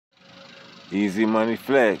Easy Money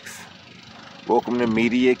Flex. Welcome to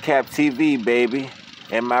Media Cap TV, baby.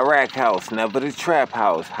 In my rack house, never the trap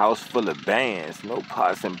house. House full of bands, no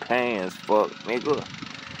pots and pans, fuck, nigga.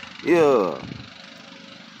 Yeah.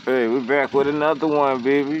 Hey, we back with another one,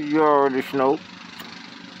 baby. You already know.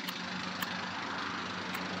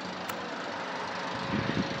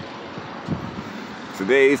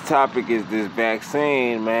 Today's topic is this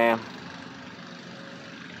vaccine, man.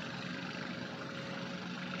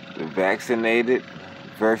 The vaccinated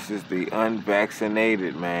versus the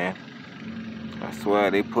unvaccinated, man. I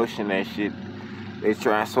swear, they pushing that shit. They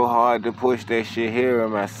trying so hard to push that shit here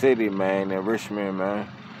in my city, man, in Richmond, man.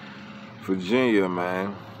 Virginia,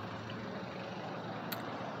 man.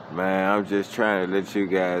 Man, I'm just trying to let you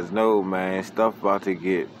guys know, man, stuff about to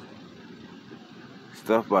get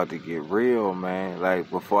real, man.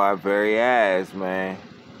 Like, before our very eyes, man.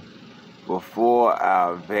 Before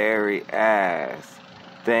our very eyes.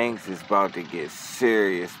 Things is about to get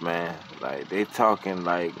serious, man. Like, they talking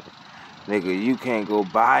like, nigga, you can't go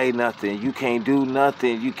buy nothing. You can't do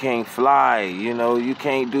nothing. You can't fly. You know, you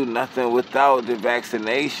can't do nothing without the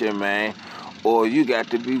vaccination, man. Or you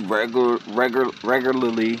got to be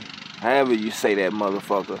regularly, however you say that,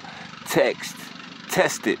 motherfucker,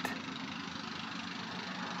 tested.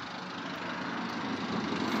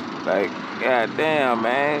 Like, goddamn,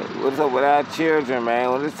 man, what's up with our children,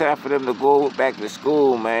 man? When it's time for them to go back to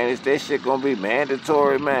school, man, is that shit gonna be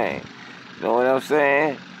mandatory, man? You know what I'm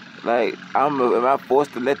saying? Like, am I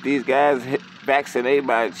forced to let these guys vaccinate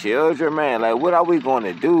my children, man? Like, what are we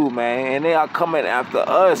gonna do, man? And they are coming after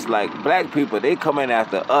us, like black people. They coming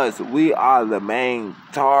after us. We are the main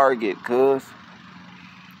target, cuz.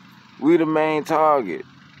 We the main target.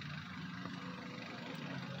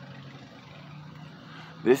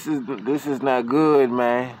 This is not good,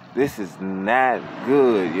 man. This is not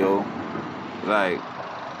good, yo. Like,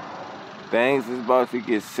 things is about to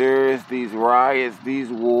get serious. These riots, these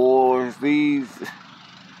wars, man,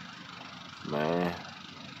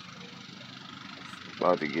 it's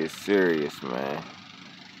about to get serious, man.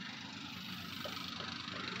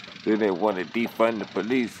 Then they want to defund the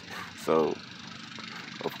police. So,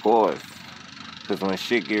 of course, because when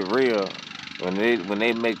shit get real, when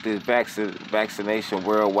they make this vaccination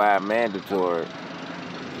worldwide mandatory,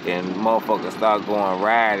 and motherfuckers start going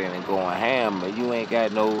riding and going ham, and you ain't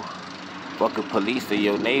got no fucking police in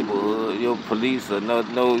your neighborhood, your police or no,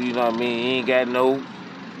 you know what I mean? You ain't got no.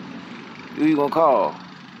 Who you gonna call?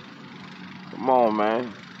 Come on,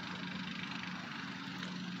 man.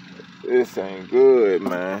 This ain't good,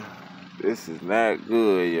 man. This is not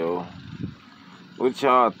good, yo. What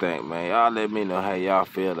y'all think, man? Y'all let me know how y'all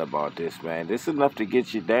feel about this, man. This is enough to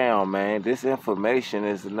get you down, man. This information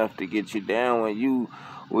is enough to get you down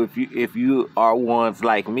if you are ones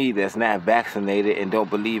like me that's not vaccinated and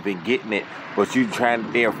don't believe in getting it, but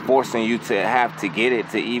they're forcing you to have to get it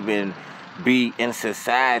to even be in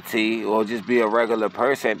society or just be a regular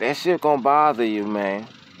person. That shit gonna bother you, man.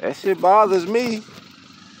 That shit bothers me.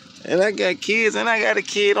 And I got kids, and I got a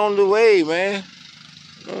kid on the way, man.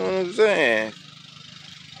 You know what I'm saying?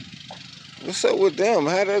 What's up with them?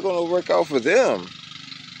 How that gonna work out for them?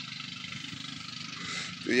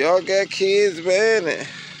 Do y'all got kids, man?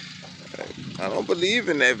 I don't believe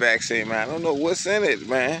in that vaccine, man. I don't know what's in it,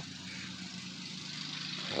 man.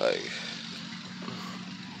 Like,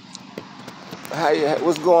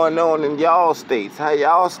 what's going on in y'all states? How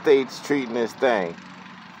y'all states treating this thing?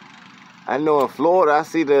 I know in Florida, I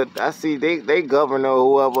see they governor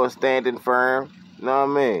or whoever standing firm. You know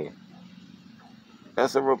what I mean?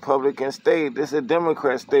 That's a Republican state. This is a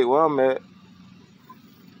Democrat state where I'm at.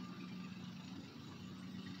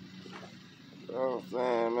 You know what I'm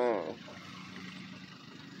saying, man?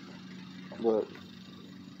 But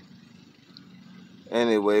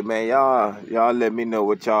anyway, man, y'all let me know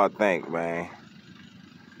what y'all think, man.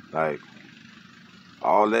 Like,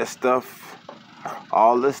 all this stuff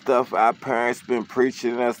our parents been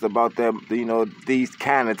preaching us about that, you know, these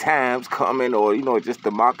kind of times coming, or, you know, just the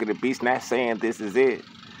mark of the beast. Not saying this is it.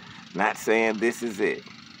 Not saying this is it.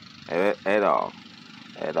 At all.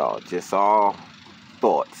 Just all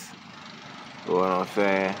thoughts. You know what I'm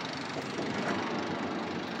saying?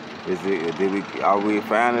 Are we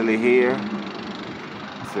finally here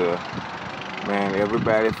to, man,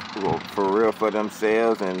 everybody for real for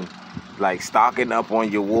themselves and like stocking up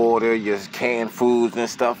on your water, your canned foods and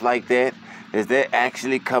stuff like that? Is that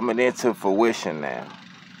actually coming into fruition now?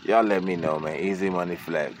 Y'all let me know, man. Easy Money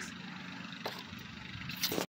Flex.